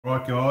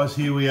Right guys,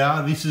 here we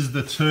are. This is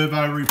the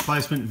turbo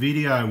replacement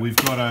video. We've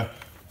got a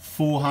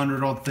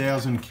 400 odd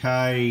thousand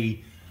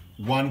K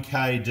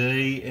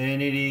 1KD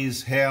and it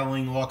is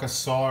howling like a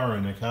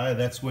siren, okay?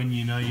 That's when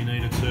you know you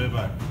need a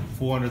turbo.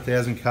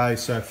 400,000 K,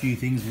 so a few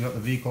things. We've got the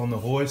vehicle on the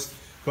hoist,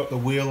 got the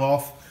wheel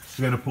off.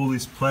 We're going to pull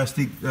this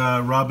plastic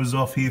rubbers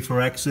off here for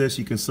access.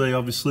 You can see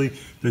obviously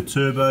the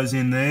turbo's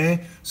in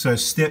there. So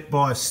step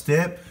by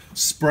step,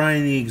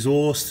 spraying the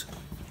exhaust.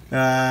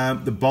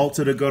 The bolts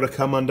that have got to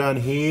come undone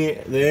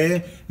here,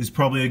 there is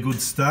probably a good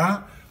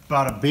start.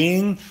 Bada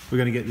bing, we're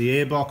going to get the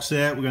airbox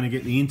out, we're going to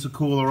get the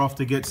intercooler off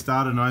to get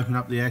started and open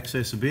up the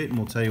access a bit, and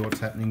we'll tell you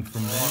what's happening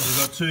from there. We've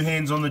got two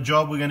hands on the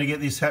job, we're going to get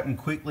this happen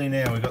quickly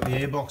now. We've got the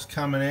airbox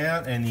coming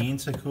out and the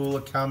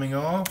intercooler coming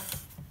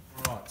off.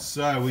 Right,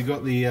 so we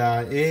got the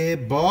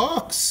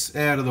airbox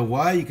out of the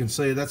way. You can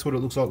see that's what it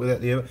looks like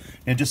without the air.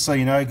 And just so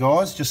you know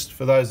guys, just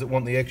for those that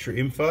want the extra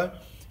info,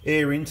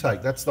 air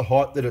intake, that's the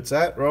height that it's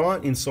at,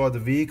 right, inside the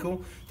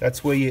vehicle.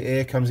 That's where your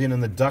air comes in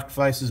and the duct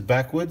faces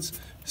backwards,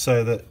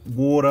 so that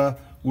water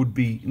would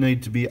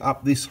need to be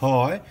up this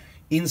high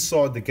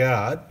inside the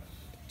guard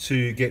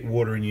to get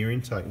water in your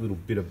intake. A little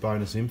bit of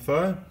bonus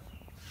info.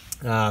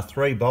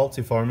 3 bolts,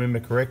 if I remember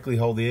correctly,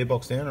 hold the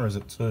airbox down, or is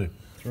it 2?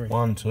 3.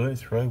 1, 2,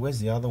 3. Where's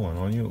the other one?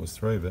 I knew it was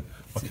 3, but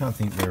I can't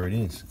think where it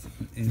is.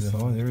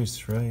 Oh, there is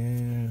 3,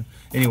 yeah.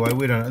 Anyway,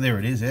 we don't know. There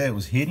it is, yeah, it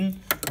was hidden,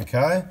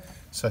 okay.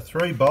 So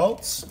 3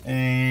 bolts,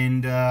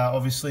 and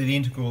obviously the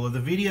intercooler. The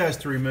videos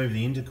to remove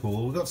the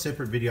intercooler, we've got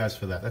separate videos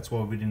for that. That's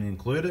why we didn't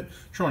include it.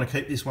 Trying to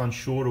keep this one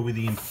shorter with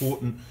the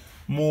important,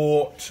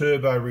 more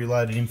turbo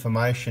related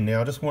information.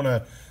 Now I just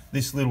want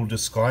this little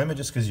disclaimer,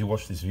 just because you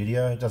watch this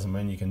video, it doesn't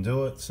mean you can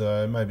do it.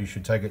 So maybe you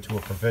should take it to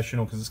a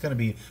professional, because it's going to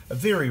be a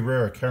very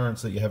rare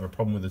occurrence that you have a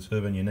problem with the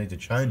turbo and you need to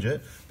change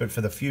it. But for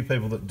the few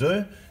people that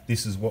do,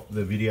 this is what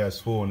the video is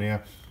for.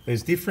 Now,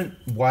 there's different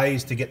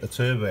ways to get the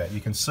turbo out.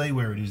 You can see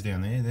where it is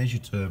down there. There's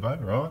your turbo,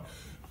 right?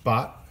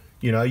 But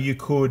you know, you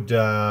could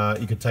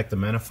take the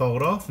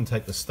manifold off and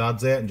take the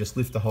studs out and just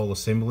lift the whole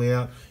assembly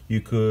out.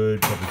 You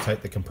could probably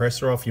take the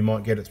compressor off. You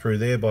might get it through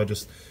there by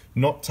just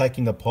not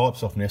taking the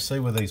pipes off. Now, see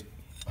where these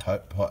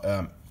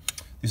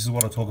this is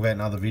what I talk about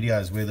in other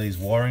videos, where these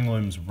wiring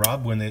looms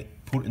rub when they're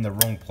put in the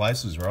wrong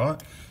places, right?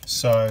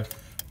 So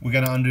we're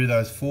going to undo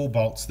those 4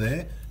 bolts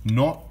there.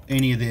 Not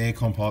any of the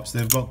aircon pipes,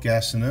 they've got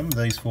gas in them.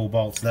 These 4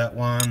 bolts, that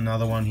one,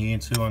 another one here,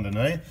 2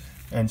 underneath,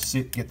 and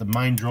get the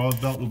main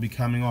drive belt will be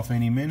coming off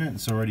any minute.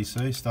 It's already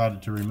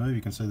started to remove.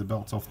 You can see the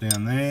belts off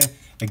down there.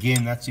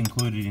 Again, that's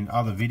included in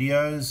other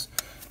videos.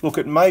 Look,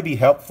 it may be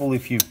helpful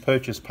if you've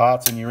purchased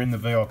parts and you're in the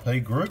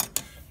VIP group,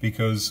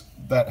 because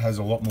that has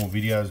a lot more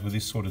videos with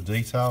this sort of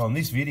detail. And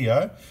this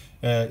video,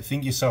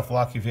 think yourself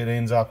lucky if it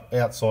ends up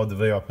outside the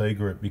VIP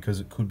group, because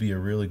it could be a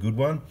really good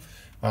one.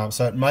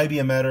 So it may be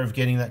a matter of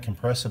getting that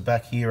compressor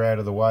back here out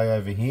of the way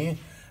over here.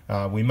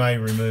 We may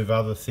remove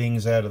other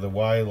things out of the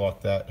way,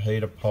 like that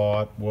heater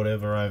pipe,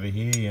 whatever over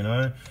here, you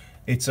know.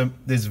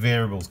 There's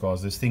variables,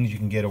 guys. There's things you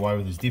can get away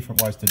with. There's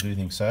different ways to do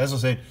things. So as I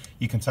said,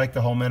 you can take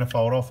the whole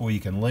manifold off, or you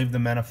can leave the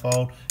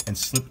manifold and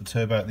slip the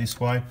turbo out this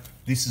way.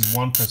 This is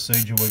one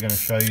procedure we're going to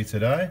show you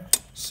today.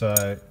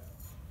 So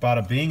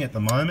bada bing, at the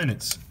moment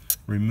it's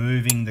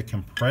removing the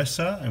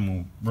compressor,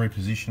 and we'll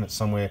reposition it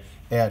somewhere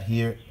out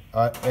here,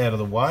 out of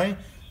the way,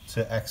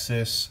 to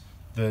access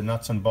the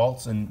nuts and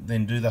bolts and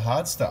then do the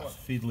hard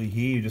stuff. Fiddly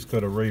here, you just got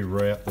to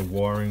reroute the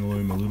wiring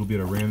loom a little bit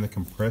around the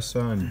compressor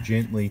and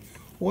gently,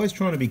 always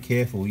trying to be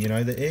careful. You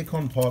know, the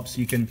aircon pipes,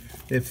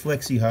 they're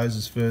flexi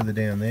hoses further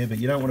down there, but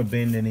you don't want to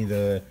bend any of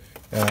the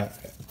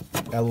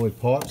alloy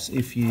pipes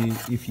if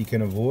you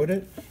can avoid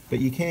it. But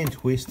you can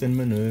twist and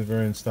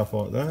maneuver and stuff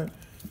like that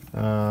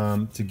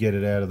to get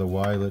it out of the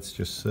way. Let's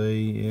just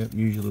see. Yep,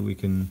 usually we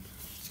can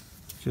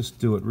just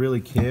do it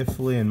really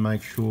carefully and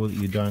make sure that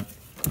you don't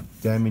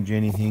damage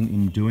anything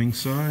in doing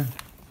so.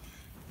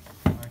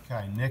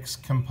 Okay,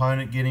 next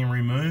component getting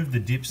removed, the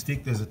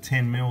dipstick. There's a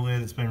 10mm there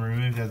that's been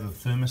removed out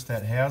of the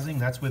thermostat housing.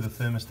 That's where the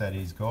thermostat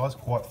is, guys.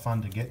 Quite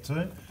fun to get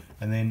to.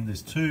 And then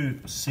there's 2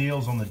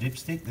 seals on the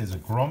dipstick. There's a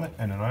grommet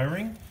and an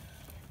O-ring.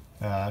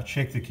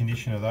 Check the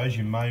condition of those.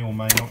 You may or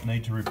may not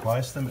need to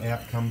replace them.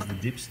 Out comes the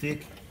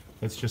dipstick.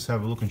 Let's just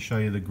have a look and show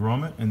you the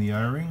grommet and the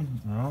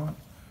O-ring. All right.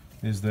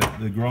 There's the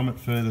grommet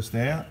furthest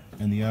out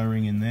and the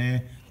O-ring in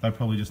there. They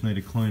probably just need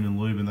a clean and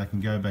lube and they can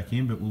go back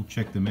in, but we'll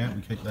check them out.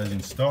 We keep those in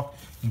stock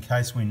in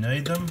case we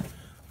need them.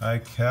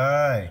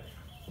 Okay.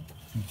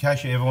 In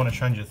case you ever want to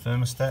change your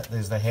thermostat,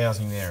 there's the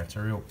housing there. It's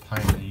a real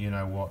pain in the you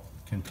know what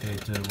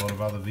compared to a lot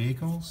of other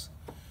vehicles.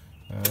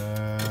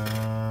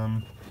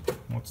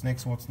 What's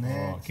next?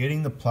 Oh,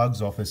 getting the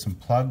plugs off. There's some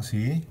plugs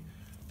here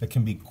that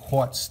can be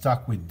quite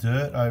stuck with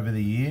dirt over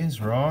the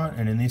years, right?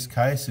 And in this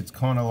case, it's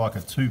kind of like a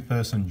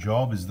 2-person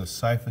job is the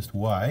safest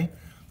way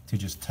to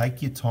just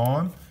take your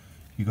time.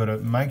 You've got to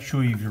make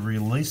sure you've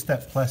released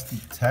that plastic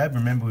tab.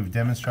 Remember, we've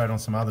demonstrated on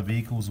some other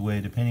vehicles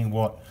where depending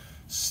what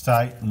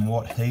state and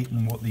what heat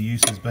and what the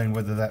use has been,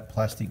 whether that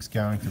plastic's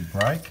going to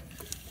break.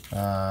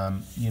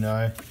 You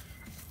know,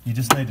 You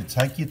just need to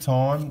take your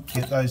time,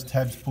 get those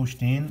tabs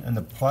pushed in, and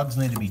the plugs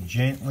need to be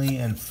gently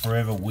and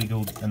forever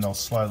wiggled, and they'll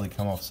slowly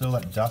come off. See all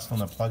that dust on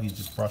the plug is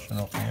just brushing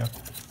off now?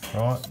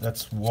 Right,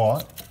 that's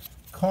what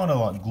kind of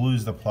like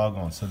glues the plug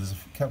on. So there's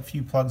a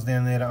few plugs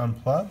down there to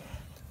unplug.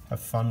 Have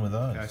fun with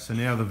those. Okay, so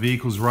now the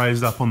vehicle's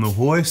raised up on the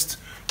hoist.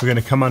 We're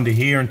going to come under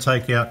here and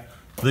take out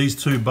these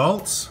two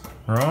bolts,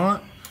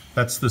 right?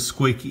 That's the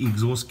squeaky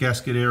exhaust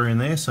gasket area in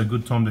there, so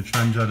good time to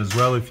change that as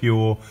well if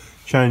you're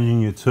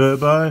changing your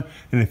turbo.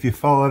 And if you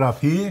follow it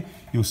up here,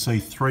 you'll see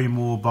 3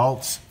 more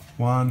bolts.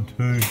 1,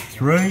 2,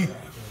 3.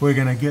 We're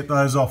going to get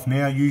those off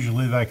now.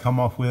 Usually they come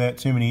off without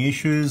too many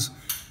issues,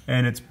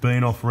 and it's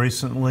been off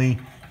recently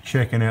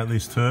checking out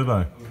this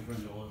turbo.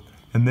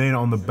 And then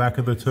on the back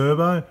of the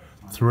turbo,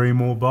 3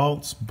 more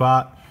bolts,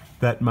 but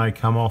that may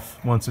come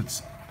off once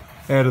it's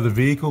out of the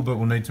vehicle, but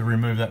we'll need to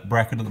remove that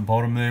bracket at the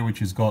bottom there, which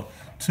has got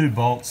 2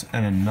 bolts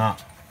and a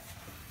nut.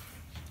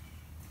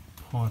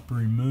 Pipe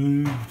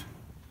removed.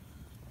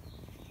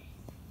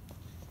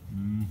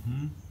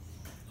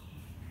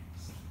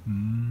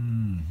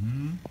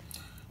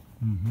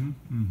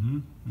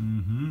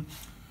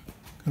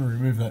 Gonna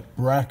remove that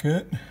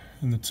bracket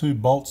and the 2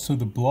 bolts to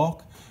the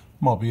block.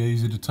 Might be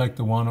easy to take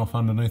the one off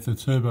underneath the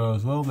turbo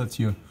as well. That's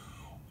your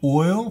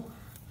oil.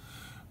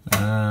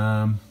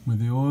 Where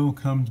the oil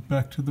comes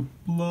back to the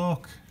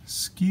block.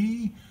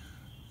 Ski.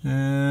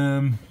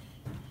 Yeah.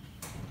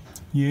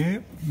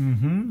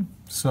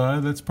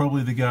 So that's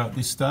probably the go at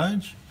this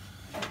stage.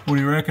 What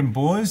do you reckon,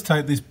 boys?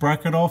 Take this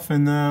bracket off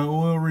and the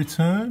oil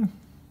return?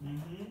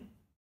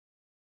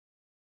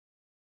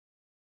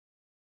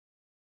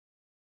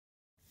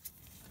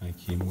 Hey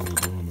Kim, what are you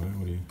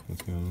doing, mate?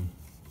 What's going on?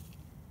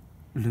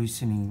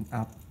 Loosening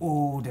up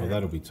all the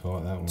that'll be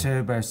tight, that one.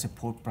 turbo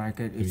support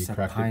bracket. It's a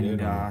pain in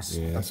the ass.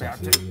 Yeah, that's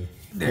about it.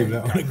 Give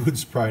that one a good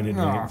spray in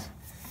advance.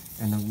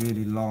 And a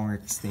really long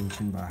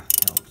extension bar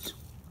helps.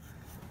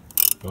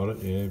 Got it,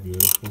 yeah,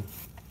 beautiful.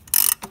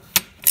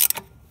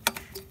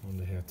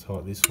 Wonder how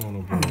tight this one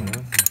will be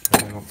now.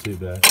 Okay, not too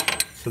bad.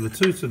 So the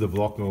 2 to the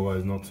block are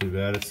always not too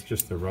bad. It's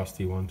just the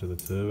rusty one to the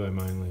turbo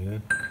mainly, yeah.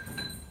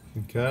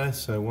 Okay,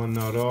 so 1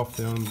 nut off,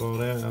 the other bolt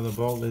out, another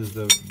bolt, there's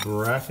the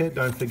bracket.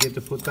 Don't forget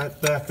to put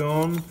that back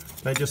on.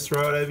 Don't just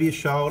throw it over your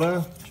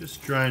shoulder.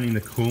 Just draining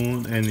the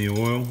coolant and the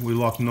oil. We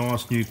like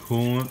nice new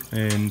coolant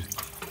and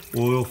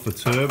oil for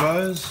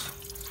turbos.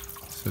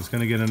 So it's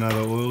going to get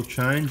another oil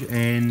change.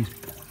 And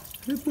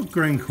who put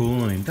green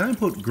coolant in? Don't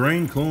put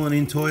green coolant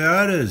in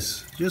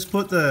Toyotas. Just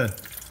put the,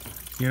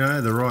 you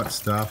know, the right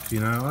stuff. You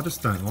know, I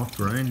just don't like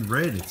green.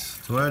 Red, it's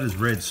Toyota's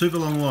red. Super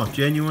long life,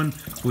 genuine.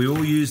 We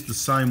all use the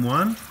same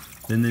one.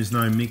 Then there's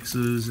no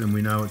mixes, and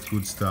we know it's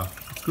good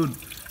stuff. It's good.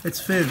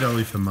 It's fair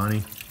value for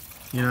money.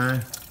 You know,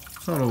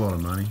 it's not a lot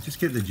of money. Just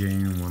get the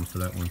genuine one for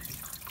that one.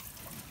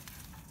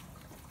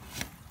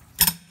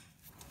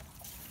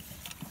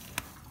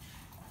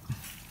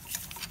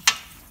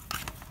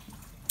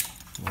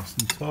 Nice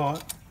and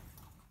tight.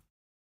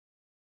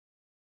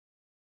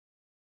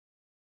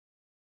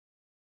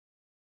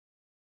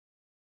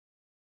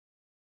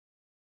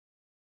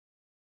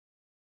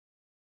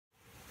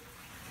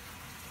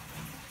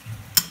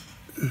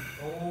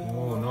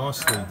 Oh,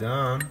 nicely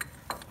done.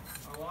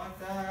 I like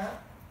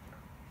that.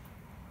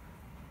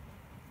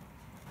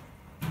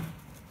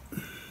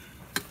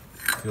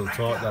 Still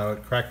tight though,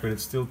 it cracked, but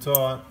it's still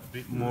tight. A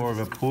bit more of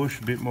a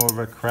push, a bit more of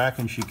a crack,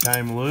 and she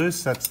came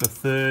loose. That's the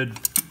 3rd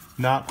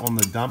nut on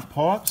the dump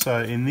pipe.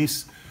 So in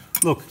this,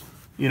 look,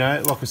 you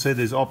know, like I said,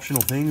 there's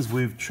optional things.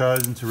 We've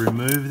chosen to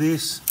remove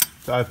this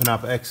to open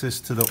up access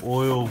to the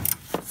oil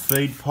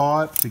feed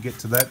pipe to get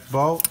to that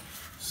bolt.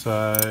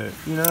 So,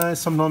 you know,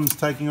 sometimes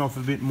taking off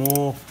a bit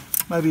more,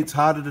 maybe it's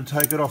harder to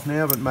take it off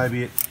now, but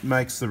maybe it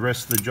makes the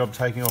rest of the job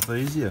taking off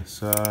easier.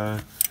 So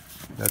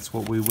that's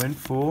what we went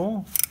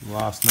for.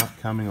 Last nut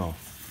coming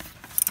off.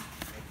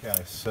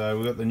 Okay, so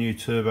we've got the new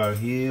turbo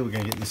here. We're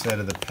going to get this out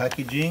of the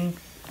packaging.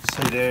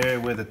 See there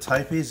where the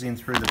tape is, in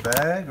through the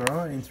bag,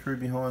 right, in through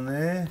behind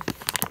there.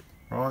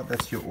 Right,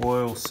 that's your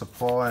oil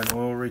supply and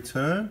oil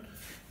return.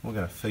 We're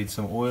going to feed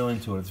some oil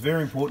into it. It's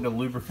very important to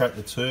lubricate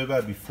the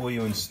turbo before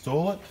you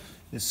install it.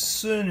 As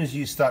soon as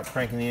you start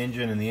cranking the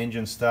engine and the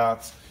engine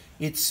starts,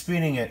 it's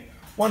spinning at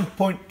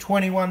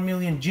 1.21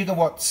 million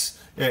gigawatts.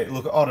 Yeah,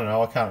 look, I don't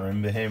know, I can't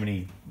remember how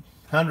many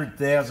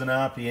 100,000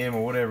 RPM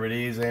or whatever it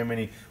is,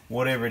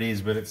 whatever it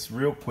is, but it's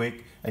real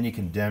quick and you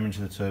can damage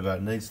the turbo.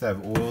 It needs to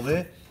have oil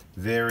there,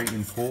 very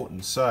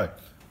important. So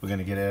we're going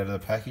to get out of the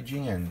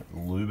packaging and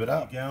lube it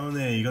up. Going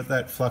there, you got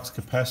that flux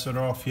capacitor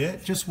off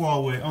yet? Just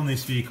while we're on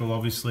this vehicle,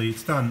 obviously,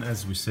 it's done,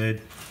 as we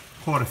said,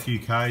 quite a few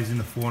Ks in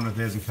the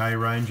 400,000 K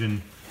range,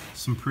 and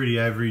some pretty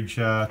average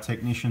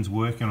technicians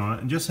working on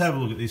it. And just have a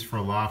look at this for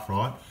a laugh,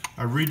 right?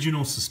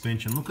 Original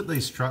suspension. Look at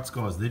these struts,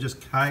 guys. They're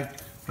just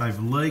caked. They've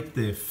leaked.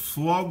 They're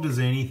flogged as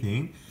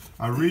anything.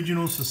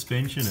 Original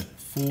suspension at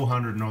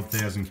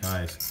 400,000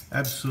 Ks.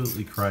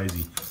 Absolutely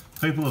crazy.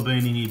 People have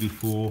been in here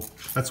before.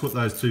 That's what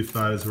those two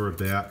photos were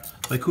about.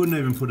 They couldn't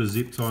even put a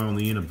zip tie on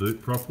the inner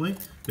boot properly.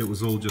 It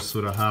was all just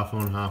sort of half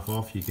on, half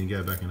off. You can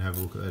go back and have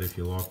a look at that if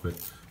you like, but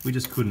we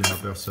just couldn't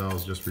help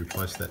ourselves just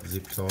replace that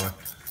zip tie.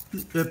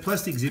 The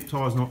plastic zip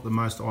tie is not the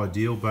most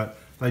ideal, but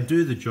they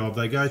do the job.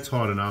 They go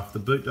tight enough. The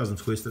boot doesn't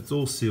twist. It's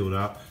all sealed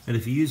up. And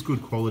if you use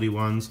good quality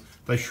ones,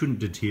 they shouldn't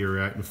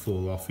deteriorate and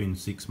fall off in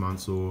 6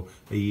 months or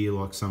a year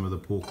like some of the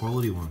poor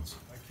quality ones.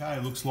 Okay,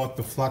 looks like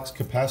the flux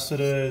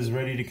capacitor is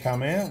ready to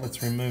come out.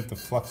 Let's remove the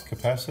flux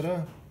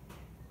capacitor.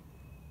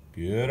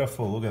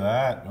 Beautiful, look at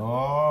that.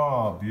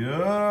 Oh,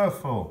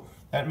 beautiful.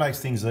 That makes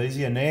things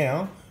easier.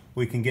 Now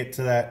we can get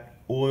to that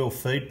oil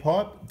feed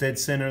pipe, dead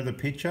center of the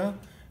picture.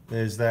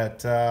 There's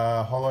that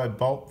hollow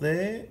bolt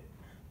there,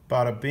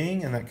 bada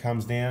bing, and that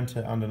comes down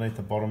to underneath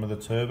the bottom of the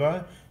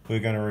turbo. We're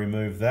going to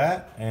remove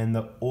that and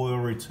the oil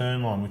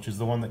return line, which is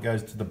the one that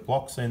goes to the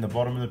block, see in the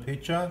bottom of the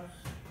picture,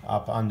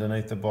 up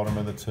underneath the bottom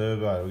of the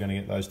turbo. We're going to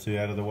get those two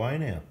out of the way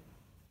now.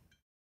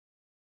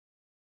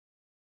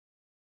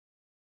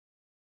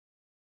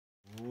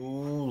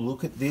 Ooh,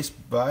 look at this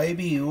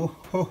baby. Ooh,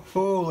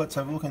 let's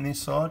have a look on this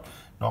side.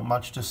 Not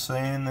much to see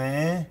in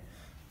there.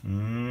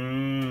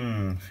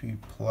 A few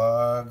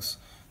plugs.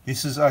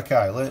 This is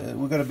okay.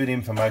 We've got a bit of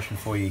information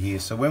for you here.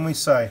 So when we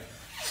say,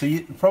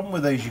 the problem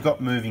with these, you've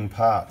got moving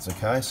parts,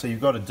 okay? So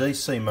you've got a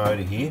DC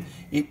motor here.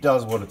 It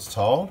does what it's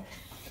told,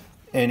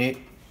 and it,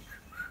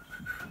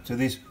 to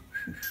this,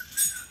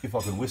 if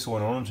I could whistle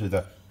it onto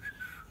that,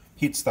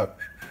 hits that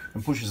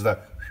and pushes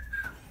that,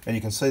 and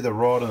you can see the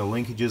rod and the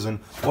linkages, and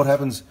what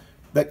happens,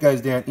 that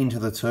goes down into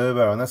the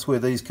turbo, and that's where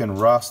these can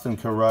rust and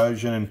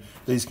corrosion, and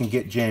these can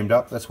get jammed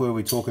up. That's where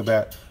we talk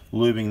about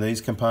lubing these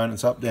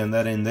components up down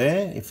that end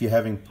there if you're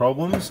having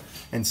problems,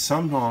 and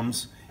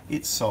sometimes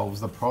it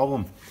solves the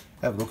problem.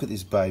 Have a look at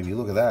this baby,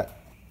 look at that.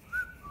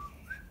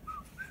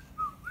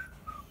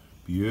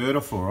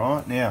 Beautiful,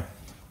 right? Now,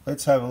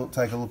 let's have a look,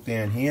 take a look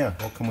down here.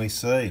 What can we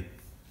see?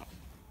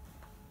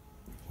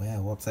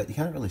 Wow, what's that? You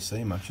can't really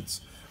see much.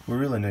 We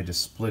really need to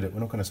split it. We're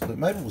not going to split.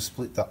 Maybe we'll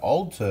split the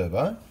old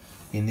turbo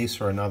in this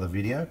or another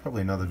video,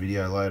 probably another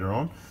video later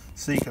on,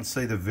 so you can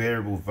see the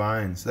variable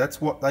vanes.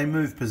 That's what they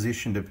move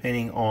position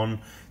depending on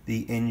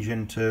the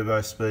engine,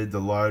 turbo speed, the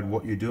load,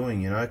 what you're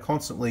doing, you know,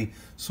 constantly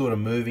sort of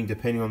moving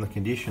depending on the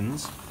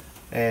conditions.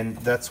 And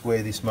that's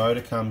where this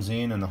motor comes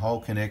in and the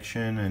whole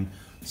connection. And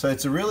so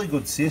it's a really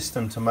good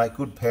system to make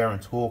good power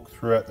and torque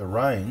throughout the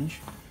range.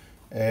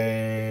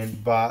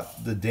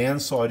 But the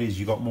downside is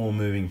you've got more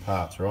moving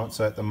parts, right?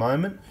 So at the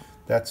moment,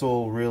 that's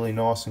all really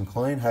nice and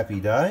clean, happy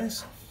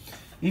days.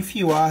 If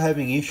you are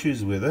having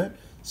issues with it,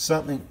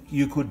 something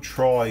you could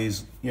try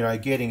is, you know,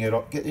 getting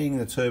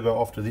the turbo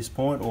off to this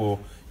point, or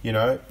you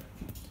know,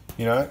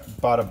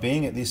 bada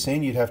bing at this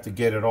end. You'd have to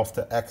get it off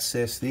to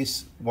access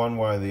this one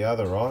way or the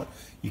other, right?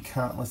 You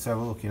can't. Let's have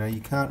a look. You know, you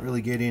can't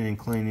really get in and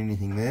clean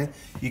anything there.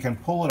 You can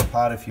pull it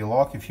apart if you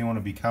like, if you want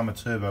to become a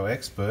turbo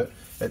expert.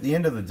 At the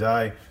end of the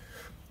day,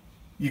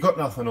 you've got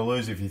nothing to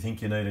lose if you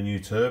think you need a new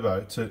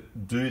turbo. To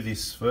do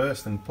this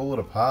first and pull it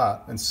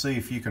apart and see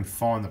if you can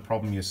find the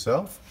problem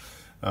yourself.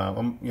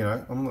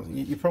 You're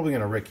probably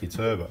going to wreck your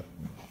turbo.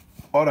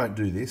 I don't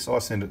do this. I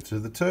send it to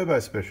the turbo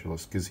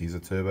specialist because he's a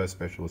turbo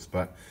specialist.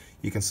 But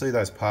you can see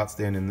those parts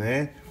down in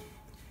there.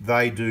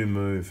 They do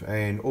move,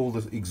 and all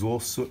the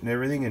exhaust soot and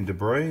everything and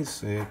debris,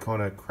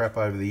 kind of crap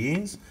over the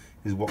ears,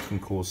 is what can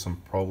cause some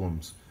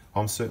problems.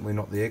 I'm certainly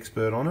not the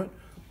expert on it.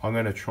 I'm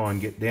going to try and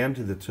get down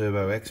to the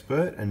turbo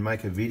expert and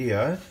make a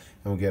video, and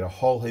we'll get a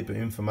whole heap of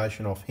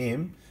information off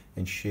him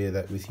and share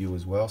that with you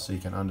as well, so you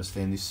can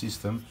understand this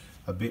system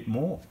a bit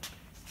more.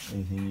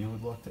 Anything you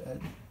would like to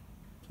add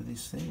to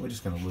this thing? We're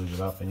just going to lube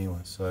it up anyway.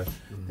 So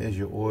there's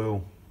your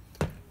oil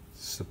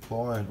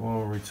supply and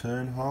oil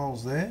return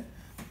holes there.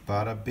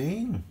 Bada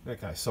bing.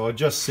 Okay, so I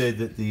just said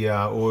that the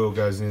oil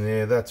goes in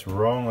there. That's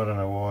wrong. I don't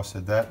know why I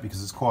said that,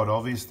 because it's quite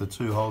obvious. The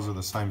two holes are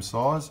the same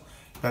size.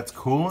 That's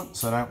coolant,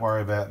 so don't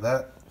worry about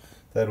that.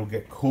 That'll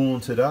get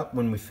coolanted up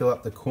when we fill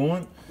up the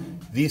coolant.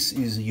 This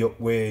is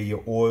where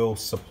your oil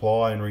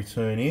supply and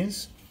return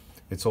is.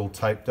 It's all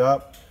taped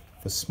up.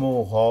 The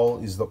small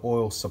hole is the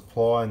oil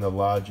supply and the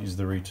large is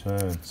the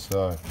return.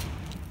 So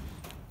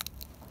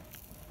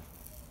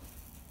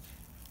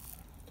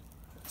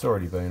it's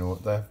already been,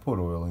 they've put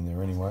oil in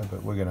there anyway,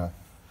 but we're gonna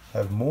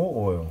have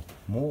more oil.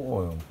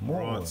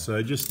 Right,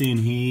 so just in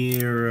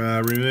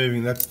here,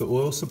 removing, that's the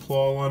oil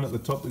supply line at the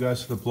top that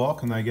goes to the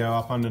block, and they go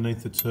up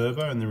underneath the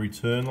turbo and the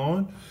return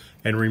line,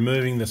 and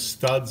removing the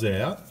studs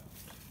out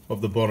of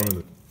the bottom of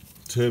the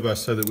turbo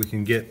so that we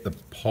can get the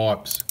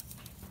pipes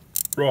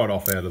right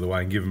off out of the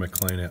way and give them a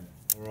clean out.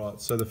 All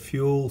right, so the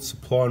fuel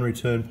supply and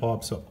return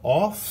pipes are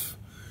off.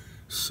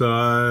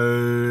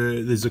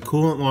 So there's a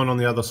coolant line on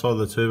the other side of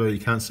the turbo you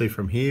can't see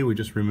from here. We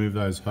just remove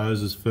those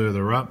hoses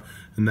further up,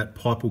 and that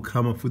pipe will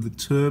come off with the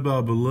turbo,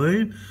 I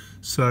believe.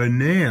 So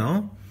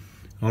now,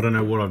 I don't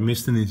know what I've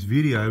missed in this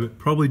video, but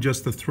probably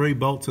just the 3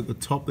 bolts at the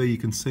top there you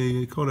can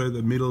see, kind of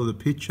the middle of the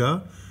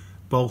picture,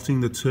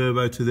 bolting the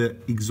turbo to the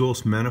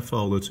exhaust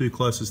manifold, the 2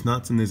 closest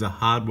nuts, and there's a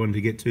hard one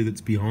to get to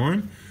that's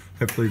behind.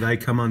 Hopefully they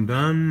come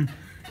undone.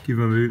 Give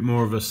them a bit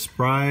more of a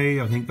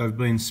spray. I think they've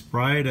been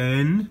sprayed,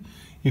 and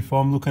if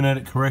I'm looking at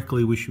it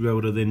correctly, we should be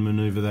able to then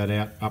manoeuvre that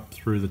out up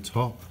through the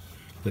top.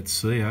 Let's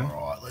see, eh?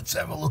 All right, let's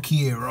have a look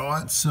here,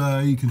 right? So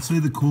you can see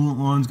the coolant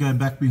lines go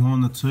back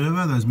behind the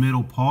turbo, those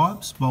metal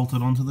pipes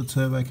bolted onto the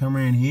turbo come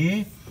around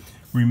here.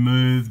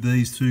 Remove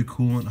these two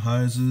coolant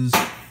hoses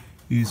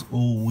is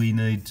all we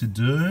need to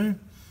do.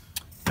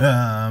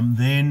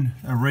 Then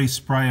a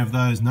respray of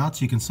those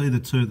nuts. You can see the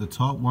two at the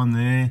top, one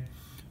there.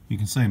 You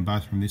can see them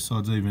both from this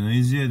side's even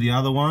easier. The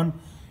other one,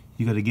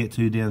 you got to get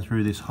to down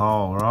through this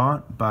hole,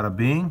 right? Bada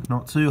bing,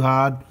 not too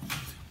hard.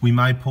 We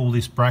may pull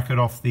this bracket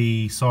off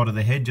the side of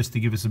the head just to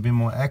give us a bit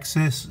more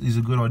access. Is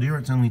a good idea.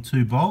 It's only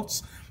 2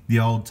 bolts. The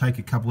old take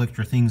a couple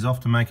extra things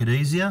off to make it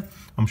easier.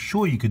 I'm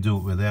sure you could do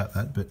it without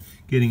that, but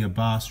getting a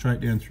bar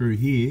straight down through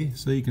here,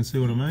 so you can see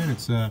what I mean.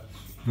 It's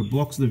if it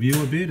blocks the view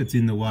a bit, it's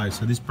in the way.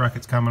 So this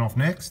bracket's coming off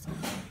next,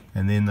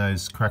 and then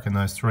cracking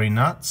those 3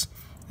 nuts.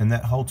 And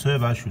that whole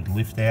turbo should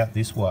lift out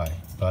this way.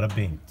 Bada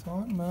bing.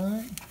 Tight,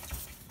 mate.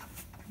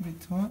 A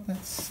bit tight.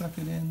 Let's suck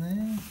it in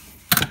there.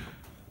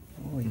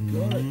 Oh, you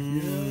got it.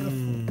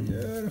 Beautiful,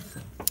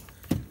 beautiful.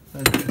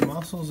 Those big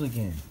muscles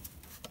again.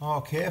 Oh,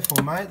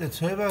 careful, mate. The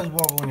turbo's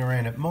wobbling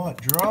around. It might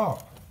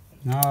drop.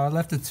 No, I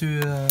left the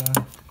 2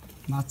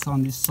 nuts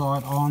on this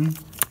side on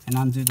and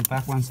undo the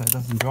back one so it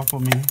doesn't drop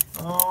on me.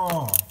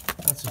 Oh,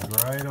 that's a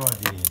great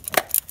idea.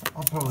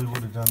 I probably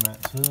would have done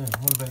that too.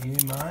 What about you,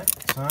 mate?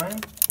 Same?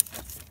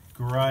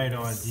 Great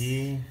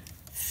idea,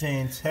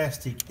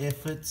 fantastic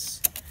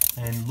efforts,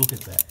 and look at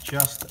that,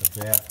 just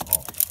about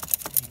off.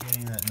 You're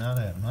getting that nut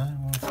out, mate.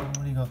 What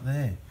do you got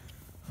there?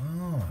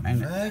 Oh,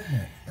 magnet.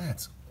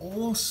 That's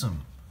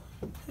awesome.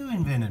 Who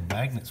invented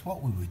magnets?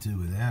 What would we do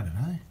without it,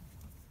 eh?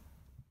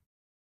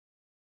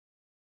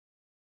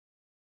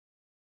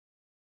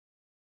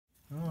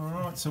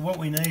 Alright, so what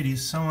we need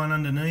is someone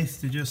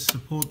underneath to just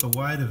support the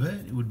weight of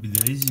it. It would be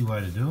the easy way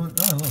to do it.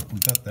 Oh look, we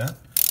got that.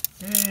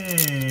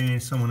 And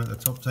someone at the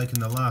top taking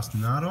the last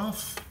nut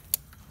off,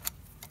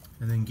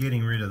 and then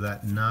getting rid of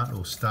that nut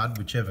or stud,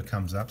 whichever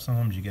comes up.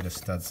 Sometimes you get a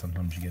stud,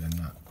 sometimes you get a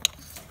nut.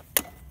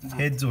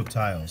 Heads or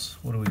tails?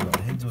 What do we got?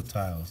 Heads or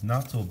tails?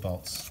 Nuts or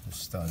bolts or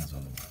studs? Or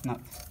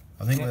Nuts.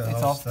 I think the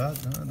whole stud.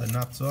 No, the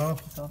nut's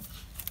off. It's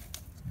off.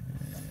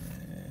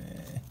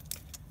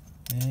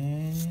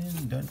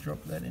 And don't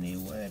drop that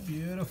anywhere.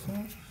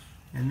 Beautiful.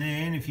 And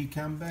then if you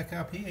come back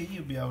up here,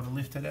 you'll be able to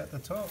lift it out the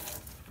top.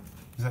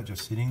 Is that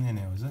just sitting there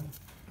now, is it?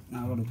 No,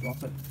 I've got to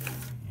drop it.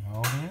 You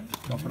holding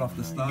it? Drop it off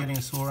the start. You getting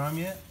a sore arm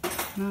yet?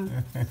 No,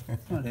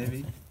 not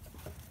heavy.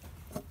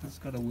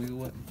 Just got to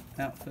wiggle it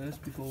out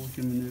first before we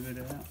can manoeuvre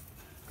it out.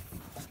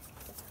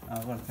 Oh,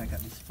 I've got to take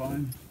out this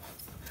foam.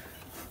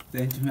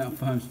 The engine mount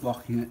foam's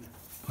blocking it.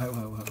 Wait.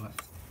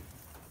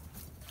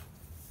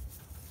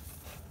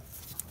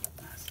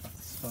 Stop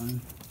this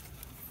foam.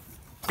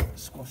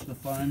 Squash the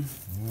foam.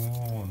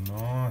 Oh,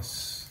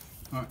 nice.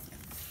 Alright.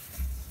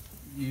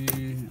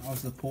 I'll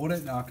support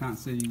it. I can't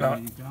see where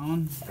you're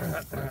going.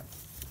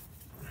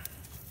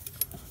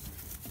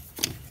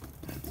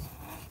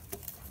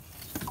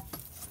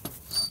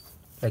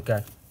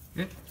 Okay.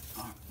 Yep.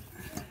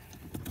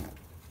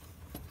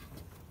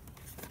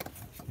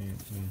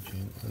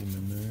 Gently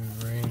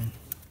maneuvering.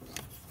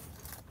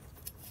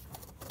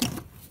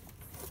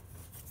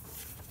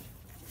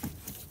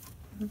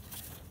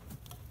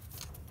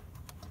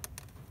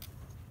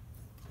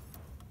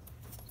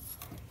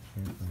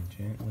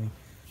 Gently.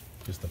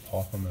 Just the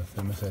pipe on the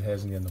thermostat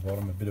hasn't down the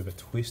bottom, a bit of a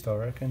twist, I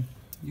reckon.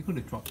 You could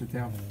have dropped it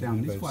down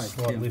this way.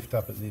 Slight lift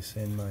up at this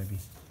end, maybe.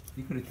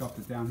 You could have dropped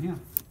it down here.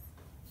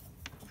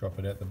 Drop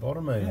it at the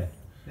bottom, maybe. Yeah.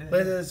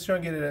 Let's try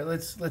and get it out.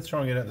 Let's try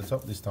and get it at the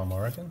top this time, I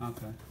reckon.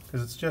 Okay.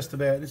 Because it's just a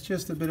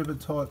bit of a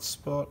tight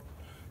spot.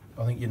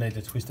 I think you need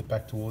to twist it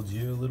back towards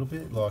you a little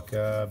bit, like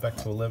back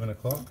to 11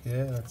 o'clock.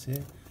 Yeah, that's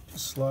it.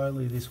 Just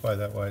slowly this way,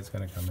 that way it's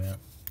going to come out.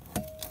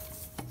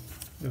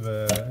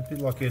 A bit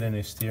like getting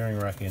a steering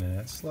rack in and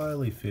out.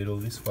 Slowly fiddle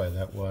this way,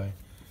 that way.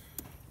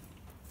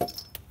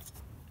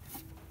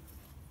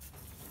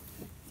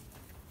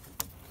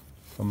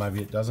 Or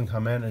maybe it doesn't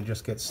come out and it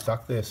just gets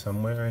stuck there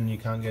somewhere and you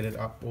can't get it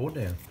up or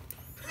down.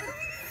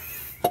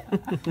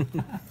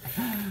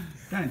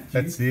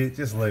 That's it,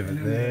 just leave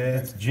it there.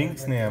 It's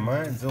jinxed now,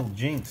 mate. It's all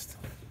jinxed.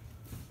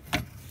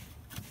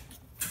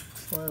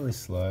 Slowly,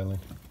 slowly.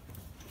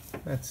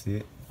 That's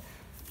it.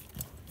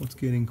 What's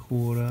getting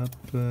caught up?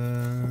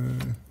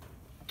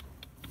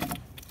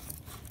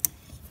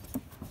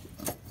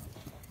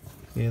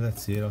 Yeah,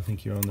 that's it. I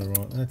think you're on the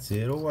right. That's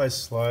it. Always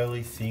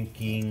slowly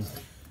thinking.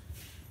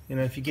 You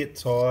know, if you get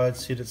tired,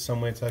 sit it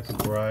somewhere, take a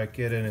break,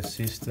 get an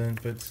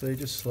assistant. But see,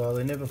 just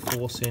slowly, never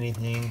force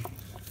anything.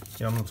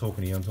 You know, I'm not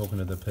talking to you. I'm talking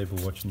to the people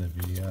watching the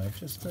video.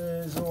 Just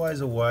there's always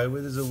a way.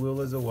 Where there's a will,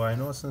 there's a way.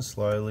 Nice and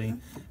slowly.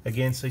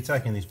 Again, see,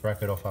 taking this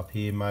bracket off up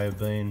here may have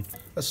been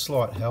a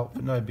slight help,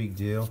 but no big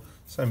deal.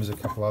 Same as a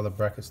couple other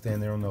brackets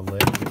down there on the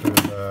left.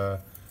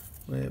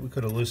 We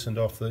could have loosened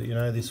off the, you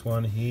know, this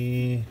one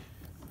here,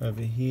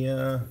 over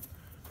here.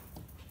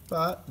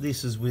 But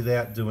this is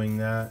without doing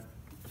that.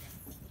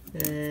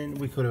 And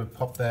we could have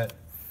popped that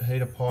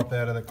heater pipe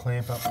out of the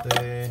clamp up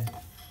there.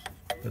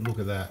 But look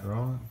at that,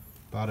 right?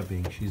 Bada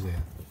bing, she's out.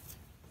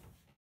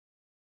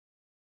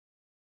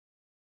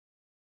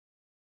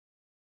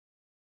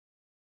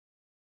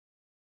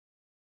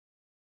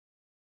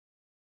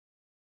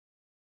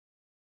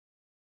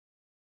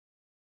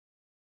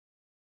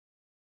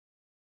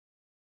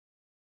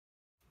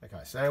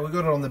 Okay, so we've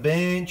got it on the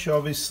bench.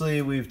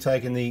 Obviously, we've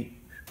taken the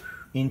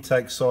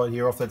intake side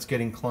here off. That's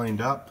getting cleaned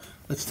up.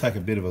 Let's take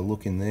a bit of a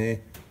look in there.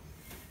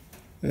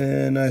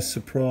 No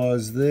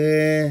surprise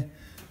there.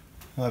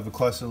 I'll have a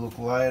closer look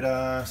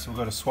later. So we've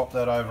got to swap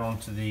that over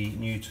onto the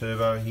new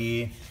turbo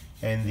here.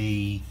 And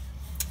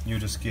you're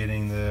just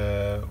getting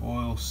the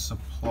oil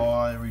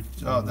supply.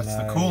 Oh, that's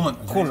the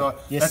coolant. Coolant.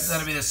 Yes.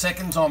 That'll be the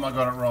second time I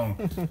got it wrong.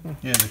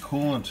 Yeah, the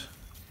coolant.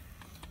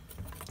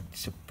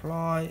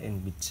 Supply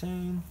and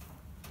return.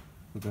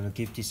 We're going to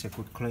give this a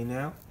good clean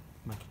out,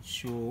 making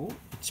sure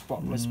it's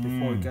spotless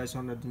before it goes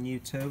onto the new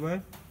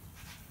turbo.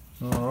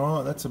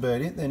 Alright, that's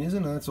about it then,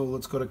 isn't it? That's all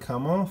that's got to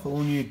come off.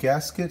 All new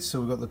gaskets, so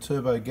we've got the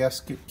turbo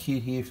gasket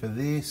kit here for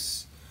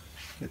this.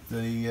 Get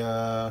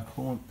the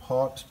coolant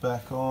pipes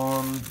back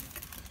on.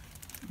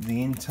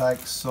 The intake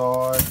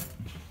side.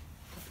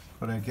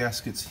 Got our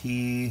gaskets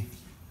here.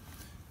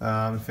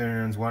 If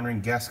anyone's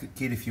wondering, gasket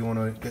kit, if you want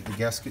to get the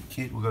gasket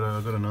kit, I've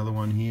got another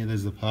one here.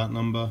 There's the part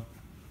number.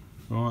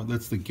 Right,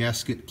 that's the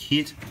gasket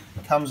kit.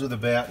 Comes with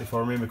about, if I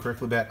remember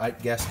correctly, about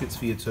 8 gaskets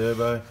for your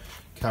turbo.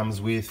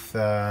 Comes with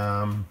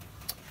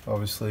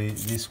obviously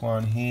this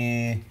one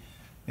here.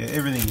 Yeah,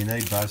 everything you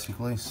need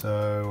basically.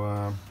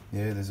 So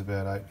yeah, there's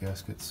about 8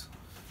 gaskets.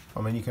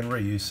 I mean, you can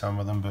reuse some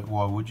of them, but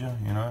why would you?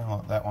 You know,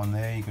 like that one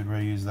there, you could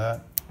reuse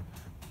that.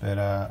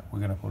 But we're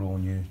going to put all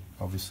new,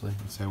 obviously.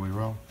 That's how we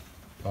roll.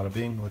 Bada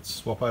bing. Let's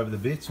swap over the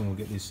bits and we'll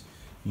get this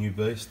new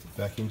beast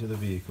back into the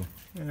vehicle.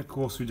 And of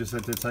course we just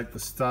had to take the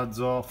studs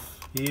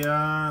off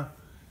here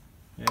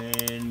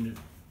and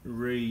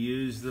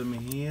reuse them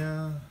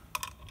here.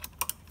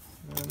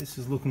 This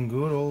is looking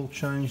good, all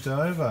changed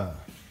over.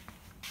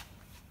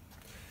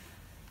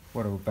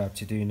 What we're about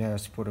to do now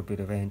is put a bit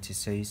of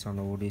anti-seize on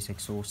all these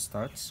exhaust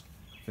studs.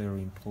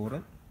 Very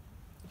important.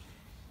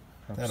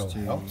 That'll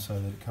help so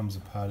that it comes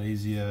apart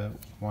easier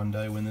one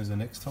day when there's a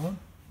next time.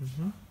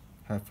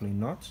 Hopefully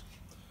not.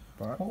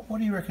 But what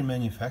do you reckon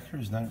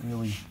manufacturers don't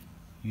really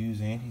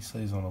use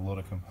anti-seize on a lot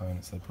of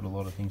components? They put a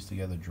lot of things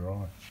together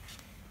dry.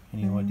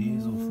 Any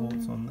ideas or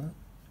thoughts on that?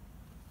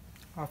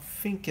 I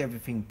think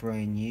everything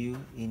brand new,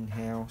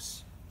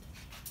 in-house.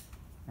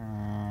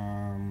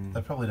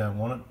 They probably don't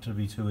want it to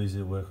be too easy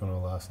to work on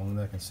or last long.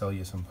 They can sell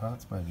you some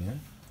parts maybe, yeah?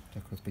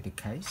 That could be the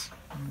case.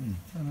 I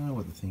don't know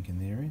what the thinking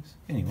there is.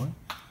 Anyway,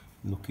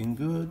 looking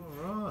good.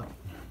 Alright.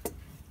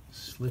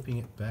 Slipping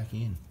it back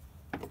in.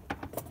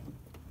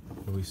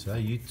 What do we say?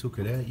 You took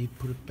it out, you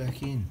put it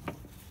back in.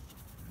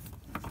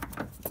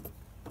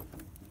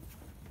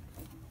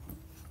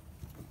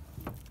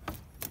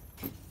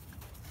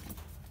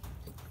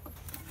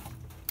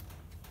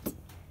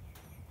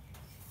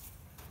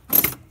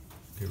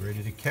 Get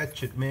ready to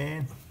catch it,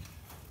 man.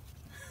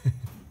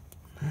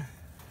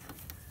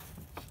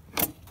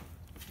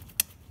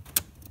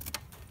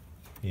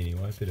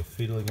 Anyway, a bit of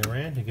fiddling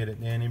around to get it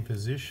down in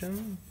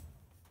position.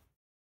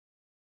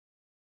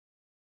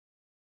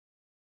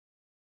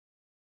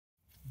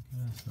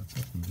 Okay, so it's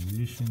up in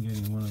position,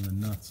 getting one of the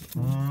nuts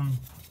on.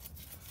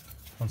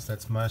 Once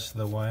that's most of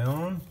the way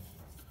on,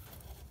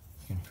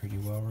 you can pretty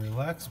well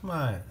relax,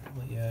 mate.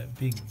 Let your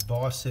big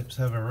biceps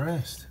have a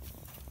rest.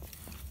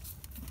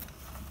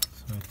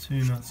 So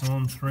 2 nuts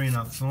on, 3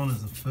 nuts on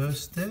is the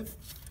first step.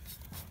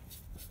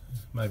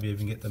 Maybe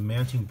even get the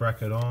mounting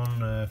bracket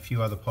on, a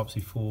few other pops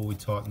before we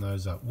tighten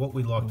those up. What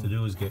we like to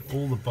do is get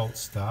all the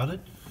bolts started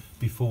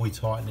before we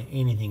tighten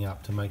anything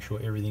up to make sure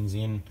everything's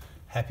in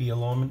happy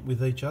alignment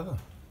with each other.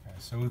 Okay,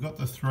 so we've got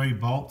the 3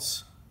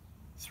 bolts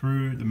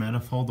through the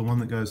manifold, the one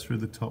that goes through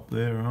the top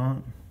there, right?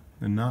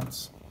 The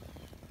nuts.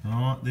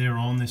 Right, they're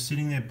on, they're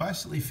sitting there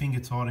basically finger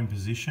tight in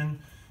position.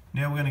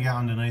 Now we're going to go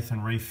underneath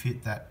and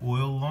refit that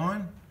oil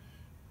line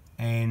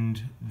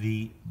and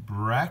the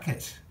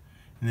bracket.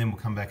 And then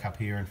we'll come back up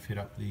here and fit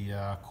up the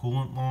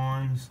coolant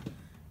lines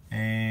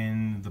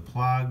and the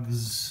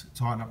plugs,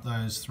 tighten up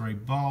those 3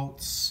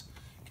 bolts,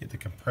 get the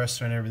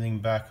compressor and everything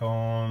back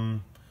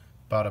on,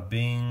 bada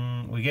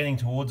bing. We're getting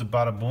towards a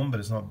bada boom, but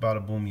it's not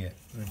bada boom yet.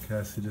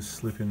 Okay, so just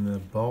slip in the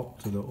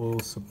bolt to the oil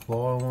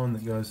supply line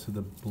that goes to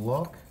the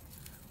block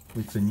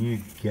with the new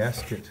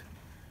gasket.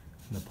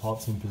 And the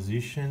pipe's in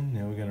position.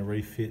 Now we're going to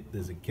refit,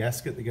 there's a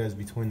gasket that goes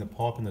between the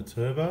pipe and the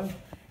turbo,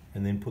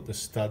 and then put the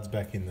studs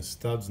back in. The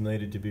studs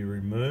needed to be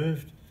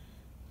removed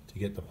to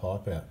get the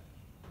pipe out.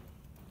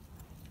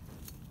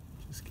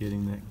 Just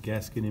getting that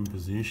gasket in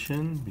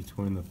position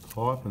between the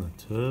pipe and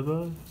the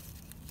turbo.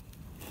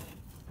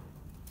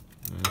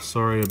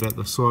 Sorry about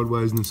the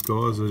sidewaysness,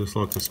 guys. I just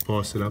like to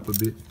spice it up a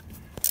bit.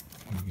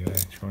 There you go,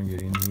 try and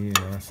get in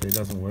here. See, it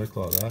doesn't work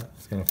like that.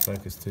 It's going to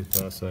focus too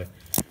far, so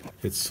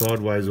if it's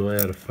sideways or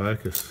out of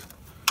focus.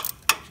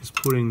 Just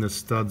putting the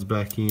studs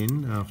back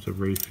in after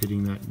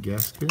refitting that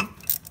gasket.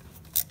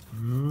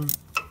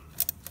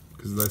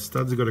 Because those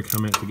studs have got to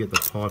come out to get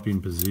the pipe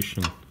in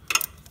position.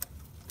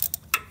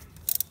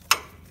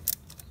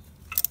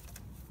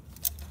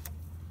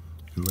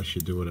 Unless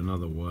you do it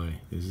another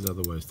way. There's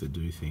other ways to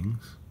do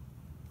things.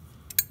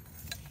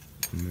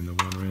 And then the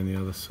one around the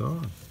other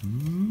side. So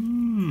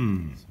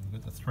we've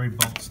got the 3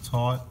 bolts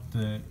tight.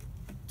 The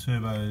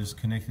turbo is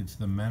connected to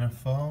the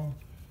manifold.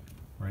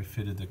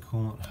 Refitted the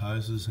coolant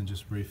hoses and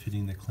just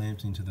refitting the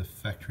clamps into the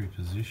factory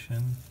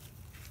position.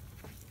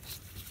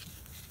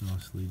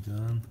 Nicely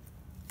done.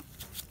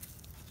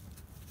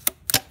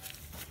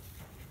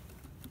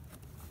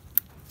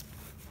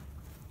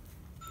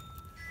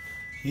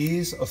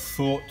 Here's a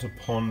thought to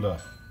ponder.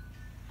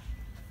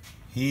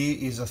 Here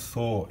is a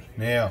thought.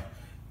 Now,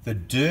 the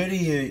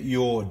dirtier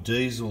your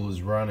diesel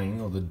is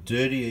running, or the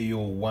dirtier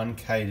your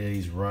 1KD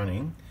is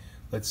running,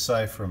 let's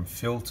say from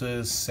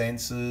filters,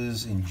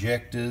 sensors,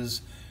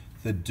 injectors,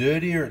 the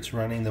dirtier it's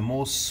running, the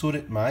more soot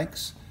it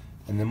makes,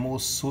 and the more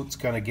soot's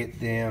going to get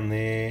down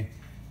there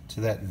to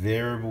that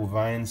variable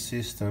vane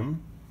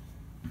system,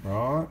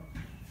 right?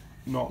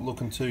 Not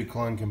looking too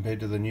clean compared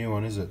to the new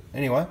one, is it?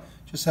 Anyway,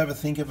 just have a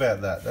think about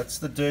that. That's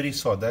the dirty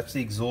side. That's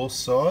the exhaust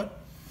side.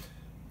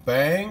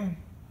 Bang,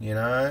 you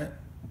know,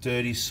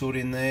 dirty soot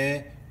in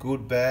there.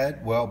 Good,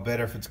 bad. Well,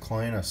 better if it's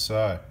cleaner.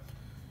 So,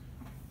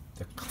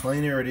 the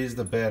cleaner it is,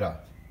 the better.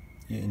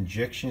 Your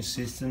injection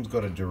system's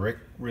got a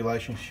direct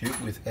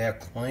relationship with how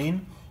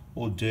clean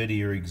or dirty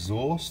your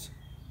exhaust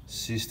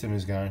system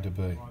is going to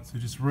be. Right, so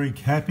just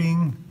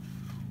recapping,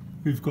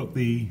 we've got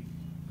the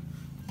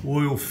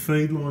oil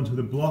feed line to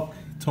the block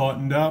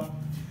tightened up.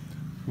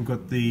 We've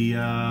got the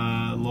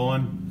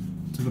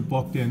line to the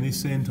block down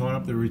this end, tied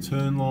up the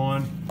return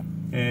line,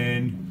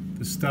 and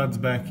the studs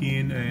back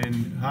in,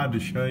 and hard to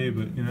show you,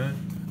 but you know,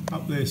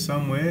 up there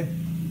somewhere,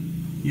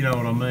 you know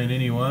what I mean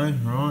anyway,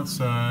 right?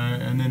 So,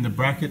 and then the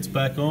bracket's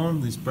back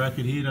on, this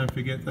bracket here, don't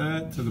forget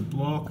that, to the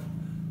block,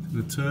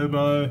 to the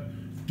turbo.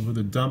 We've got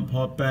the dump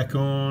pipe back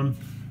on,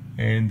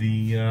 and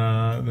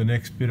the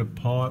next bit of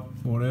pipe,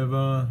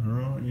 whatever,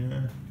 right,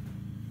 yeah.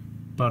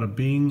 Bada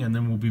bing, and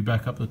then we'll be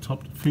back up the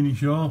top to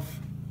finish off.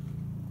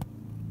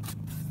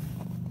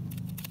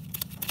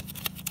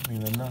 Bring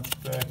the nuts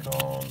back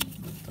on,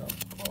 the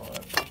dump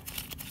pipe.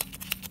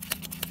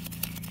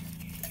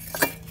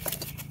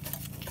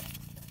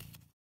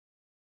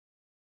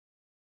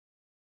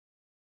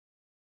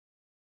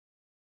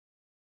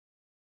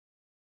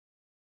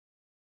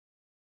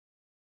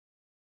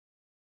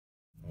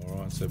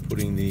 Alright, so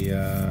putting the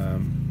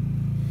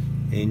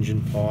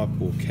engine pipe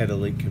or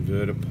catalytic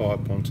converter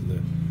pipe onto the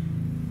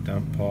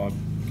dump pipe.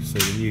 So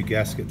the new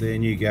gasket there,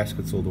 new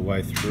gasket's all the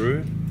way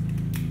through.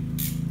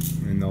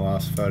 In the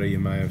last photo you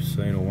may have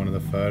seen, or one of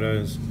the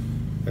photos,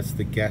 that's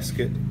the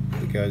gasket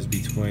that goes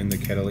between the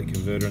catalytic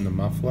converter and the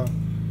muffler.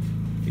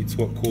 It's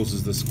what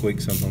causes the squeak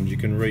sometimes. You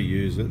can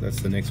reuse it,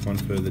 that's the next one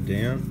further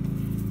down,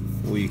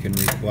 or you can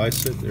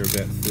replace it. They're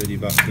about 30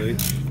 bucks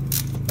each,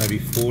 maybe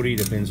 40,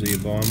 depends who you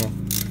buy them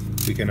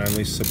off. We can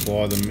only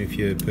supply them if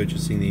you're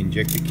purchasing the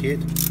injector kit.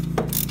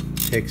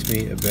 Text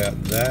me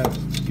about that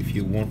if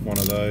you want one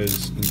of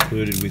those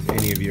included with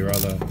any of your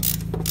other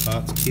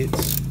parts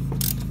kits.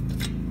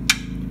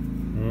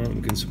 Alright,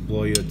 we can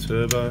supply you a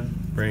turbo,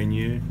 brand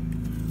new.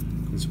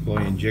 We can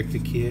supply you injector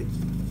kit,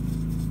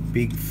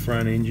 big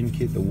front engine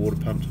kit, the water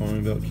pump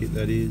timing belt kit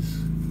that is.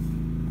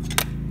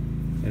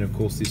 And of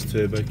course this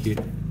turbo kit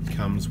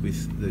comes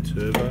with the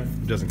turbo.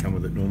 It doesn't come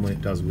with it normally,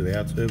 it does with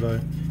our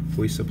turbo if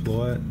we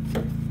supply it.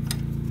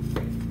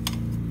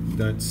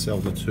 Don't sell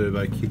the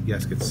turbo kit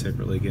gaskets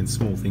separately. Again,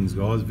 small things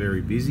guys,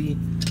 very busy.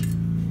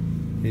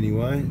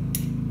 Anyway,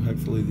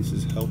 hopefully this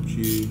has helped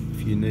you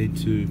if you need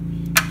to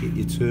get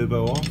your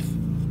turbo off.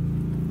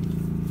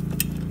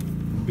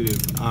 A bit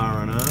of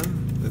R&R,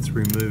 that's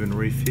remove and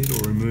refit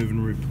or remove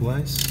and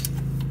replace.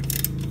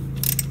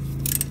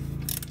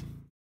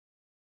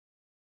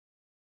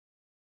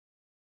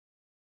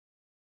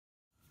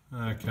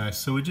 Okay,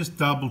 so we're just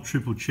double,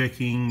 triple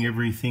checking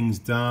everything's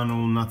done,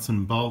 all nuts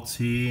and bolts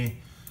here.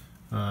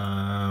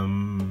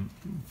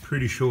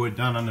 Pretty sure we're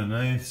done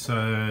underneath,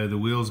 so the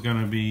wheel's going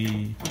to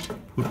be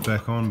put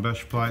back on.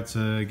 Bash plates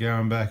are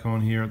going back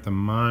on here at the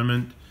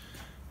moment,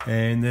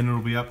 and then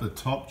it'll be up the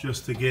top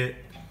just to get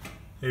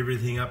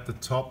everything up the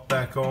top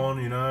back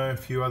on, you know, a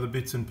few other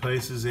bits and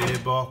pieces,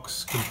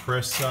 airbox,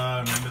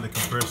 compressor, remember the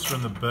compressor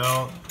and the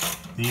belt,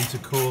 the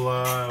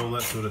intercooler, all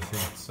that sort of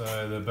thing.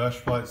 So the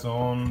bash plate's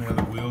on, now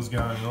the wheel's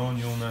going on,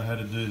 you'll know how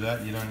to do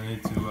that. You don't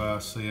need to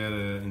see how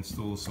to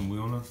install some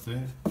wheel nuts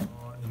there.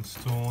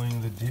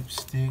 Installing the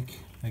dipstick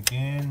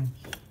again,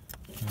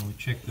 and we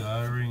checked the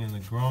O-ring and the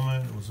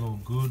grommet, it was all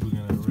good. We're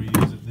going to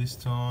reuse it this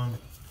time.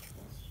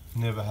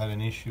 Never had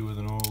an issue with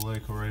an oil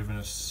leak or even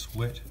a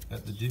sweat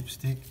at the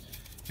dipstick.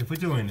 If we're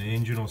doing the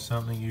engine or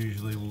something,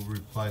 usually we'll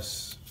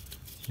replace,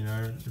 you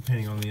know,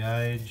 depending on the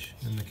age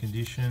and the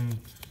condition.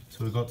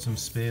 So we've got some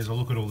spares. I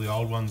look at all the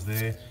old ones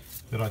there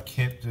that I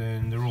kept,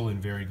 and they're all in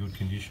very good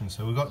condition.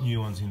 So we've got new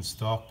ones in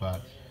stock,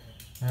 but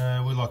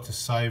we like to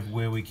save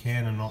where we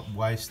can and not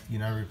waste, you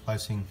know,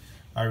 replacing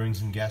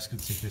O-rings and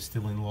gaskets if they're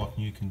still in like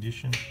new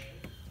condition.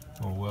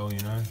 Or well, you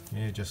know,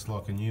 yeah, just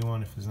like a new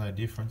one. If there's no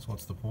difference,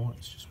 what's the point?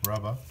 It's just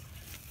rubber.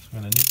 So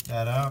we're going to nip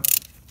that up.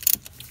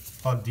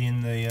 Plugged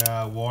in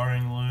the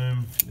wiring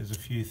loom. There's a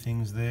few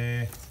things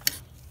there.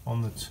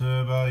 On the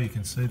turbo, you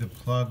can see the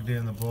plug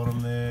down the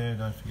bottom there.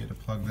 Don't forget to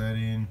plug that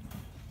in.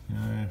 You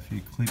know, a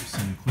few clips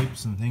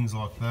and things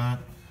like that.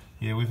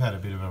 Yeah, we've had a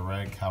bit of a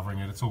rag covering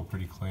it. It's all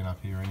pretty clean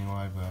up here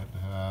anyway,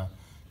 but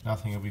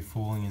nothing will be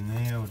falling in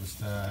there. We'll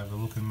just have a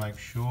look and make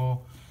sure.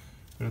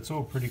 But it's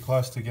all pretty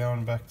close to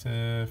going back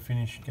together.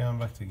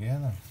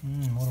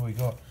 What do we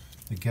got?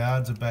 The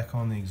guards are back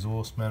on the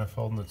exhaust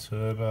manifold and the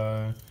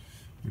turbo.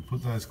 We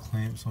put those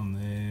clamps on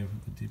there,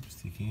 put the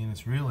dipstick in.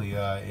 It's really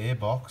air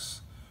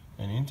box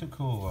and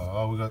intercooler.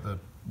 Oh, we got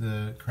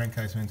the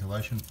crankcase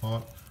ventilation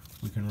pipe.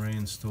 We can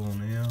reinstall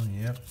now.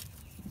 Yep.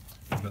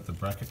 We've got the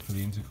bracket for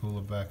the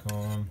intercooler back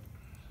on.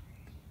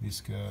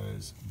 This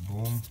goes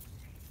boom.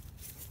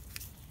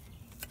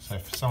 So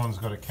if someone's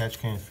got a catch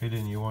can fit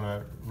and you want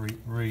to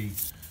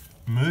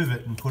remove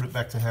it and put it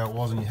back to how it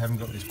was and you haven't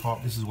got this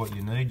pipe, this is what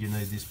you need. You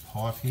need this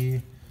pipe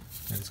here.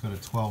 And it's got a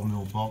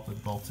 12mm bolt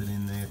that bolted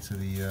in there to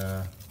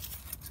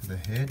the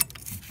head,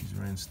 which is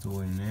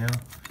reinstalling now.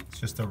 It's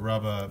just a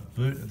rubber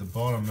boot at the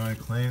bottom, no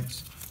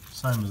clamps.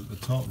 Same as at the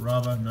top,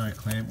 rubber, no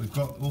clamp. We've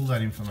got all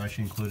that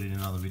information included in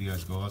other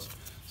videos, guys.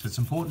 So it's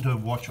important to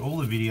watch all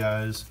the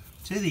videos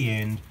to the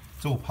end.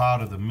 It's all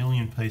part of the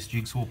million-piece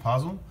jigsaw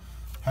puzzle.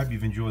 Hope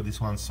you've enjoyed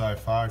this one so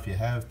far. If you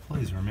have,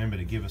 please remember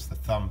to give us the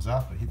thumbs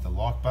up or hit the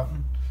like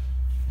button.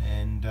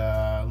 And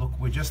look,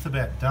 we're just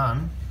about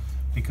done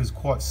because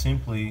quite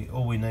simply,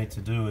 all we need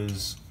to do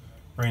is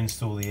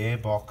reinstall the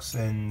airbox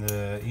and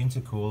the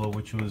intercooler,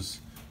 which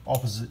was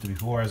opposite to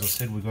before. As I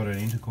said, we got an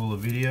intercooler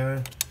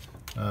video.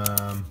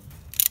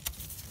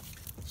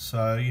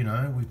 So, you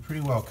know, we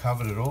pretty well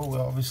covered it all.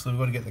 Well, obviously, we've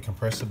got to get the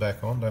compressor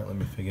back on. Don't let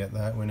me forget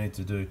that. We need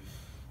to do,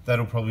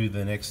 that'll probably be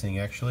the next thing,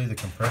 actually. The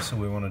compressor,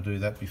 we want to do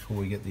that before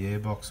we get the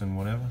airbox and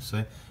whatever.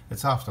 See,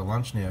 it's after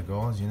lunch now,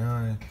 guys, you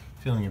know,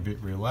 feeling a bit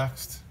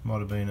relaxed. Might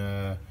have been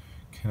a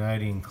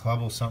Canadian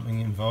club or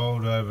something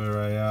involved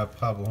over a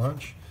pub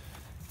lunch.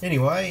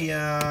 Anyway,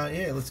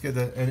 yeah, let's get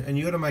that. And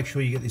you got to make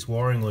sure you get this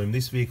wiring loom.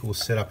 This vehicle was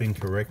set up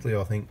incorrectly.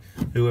 I think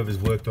whoever's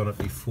worked on it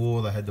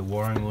before, they had the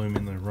wiring loom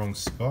in the wrong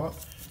spot.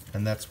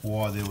 And that's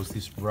why there was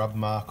this rub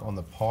mark on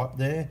the pipe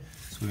there.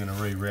 So we're going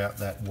to reroute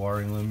that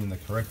wiring loom in the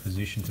correct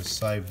position to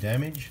save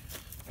damage,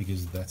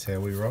 because that's how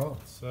we roll.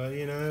 So,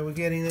 you know, we're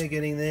getting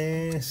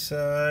there.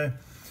 So,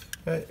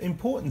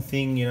 important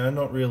thing, you know,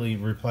 not really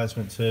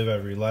replacement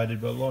turbo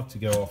related, but I'd like to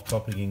go off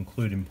topic and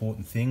include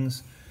important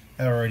things.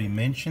 I already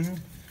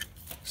mentioned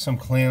some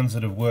clowns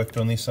that have worked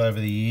on this over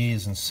the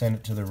years and sent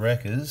it to the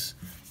wreckers.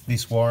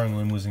 This wiring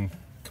loom was in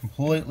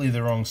completely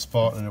the wrong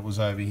spot and it was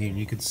over here. And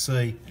you could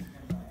see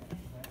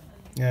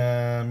you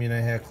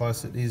know how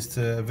close it is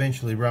to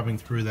eventually rubbing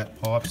through that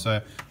pipe.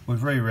 So we've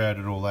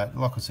rerouted all that.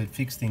 Like I said,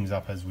 fix things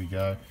up as we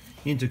go.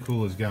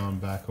 Intercooler's going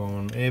back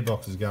on,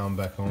 airbox is going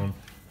back on.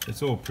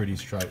 It's all pretty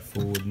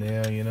straightforward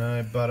now, you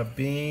know. Bada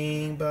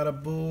bing, bada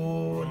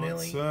boo,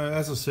 Nelly. So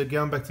as I said,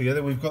 going back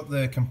together, we've got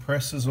the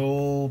compressors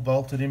all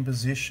bolted in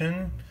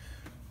position.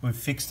 We've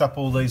fixed up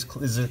all these.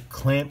 There's a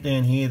clamp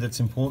down here that's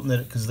important,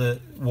 that because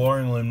the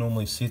wiring loom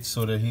normally sits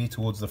sort of here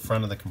towards the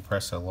front of the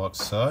compressor, like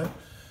so.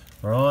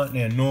 Right,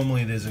 now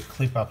normally there's a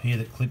clip up here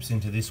that clips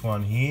into this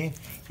one here.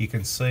 You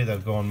can see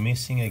they've gone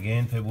missing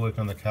again. People work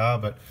on the car,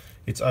 but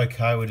it's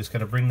okay. We're just going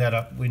to bring that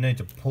up. We need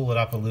to pull it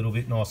up a little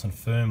bit nice and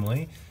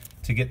firmly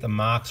to get the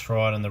marks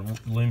right and the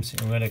loom.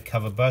 We're going to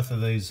cover both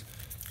of these,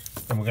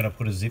 and we're going to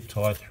put a zip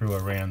tie through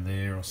around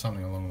there or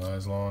something along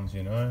those lines,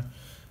 you know.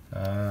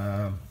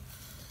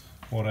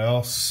 What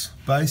else?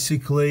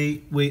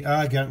 Basically, we've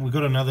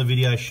got another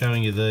video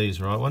showing you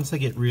these, right? Once they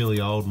get really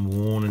old and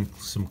worn and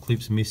some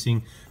clips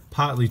missing,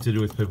 partly to do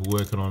with people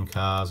working on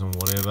cars and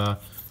whatever.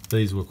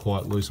 These were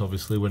quite loose,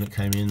 obviously, when it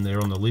came in.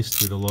 They're on the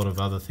list with a lot of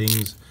other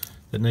things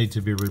that need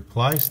to be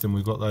replaced, and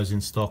we've got those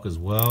in stock as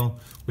well.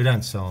 We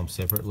don't sell them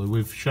separately.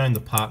 We've shown the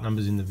part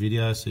numbers in the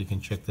video, so you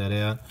can check that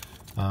out.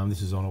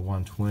 This is on a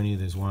 120.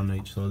 There's one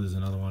each side. There's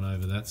another one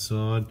over that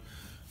side.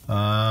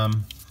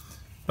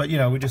 But, you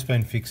know, we've just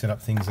been fixing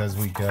up things as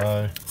we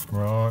go,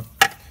 right?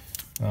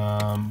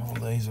 All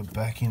these are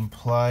back in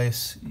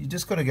place. You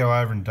just got to go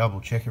over and double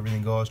check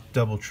everything, guys.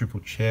 Double, triple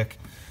check.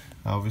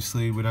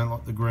 Obviously, we don't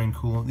like the green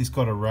coolant. This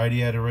got a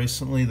radiator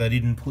recently. They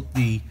didn't put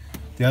they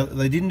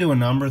didn't do a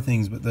number of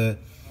things, but the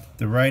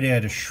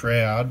radiator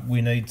shroud,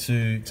 we need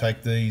to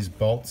take these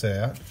bolts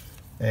out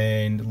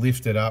and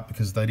lift it up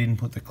because they didn't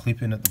put the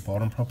clip in at the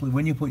bottom properly.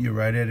 When you put your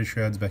radiator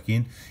shrouds back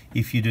in,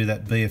 if you do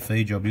that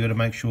BFE job, you got to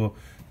make sure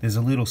there's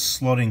a little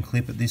slotting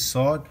clip at this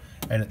side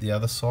and at the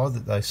other side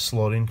that they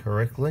slot in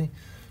correctly.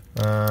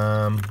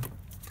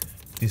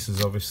 This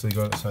has obviously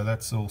got it, so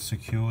that's all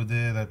secured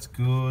there. That's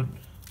good.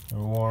 The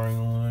wiring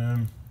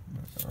loom,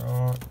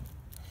 right.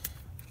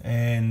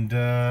 And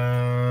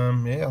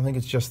yeah, I think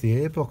it's just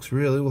the airbox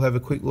really. We'll have a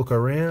quick look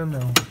around.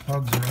 All the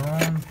plugs are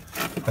on.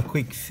 A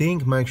quick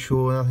think, make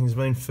sure nothing's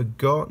been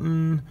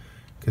forgotten.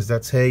 because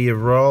that's how you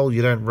roll.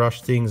 You don't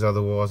rush things,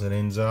 otherwise it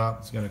ends up,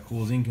 it's going to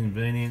cause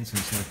inconvenience and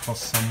it's going to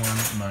cost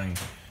someone money.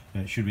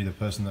 And it should be the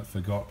person that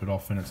forgot, but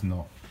often it's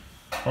not.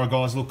 Alright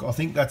guys, look, I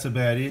think that's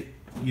about it.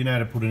 You know how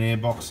to put an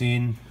airbox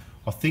in.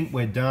 I think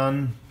we're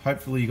done.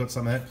 Hopefully you got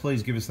something out.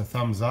 Please give us a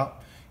thumbs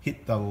up.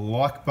 Hit the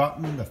like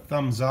button, the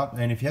thumbs up,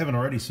 and if you haven't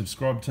already,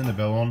 subscribe, turn the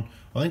bell on.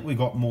 I think we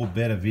got more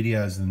better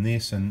videos than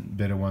this and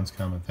better ones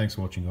coming. Thanks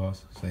for watching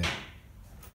guys. See ya.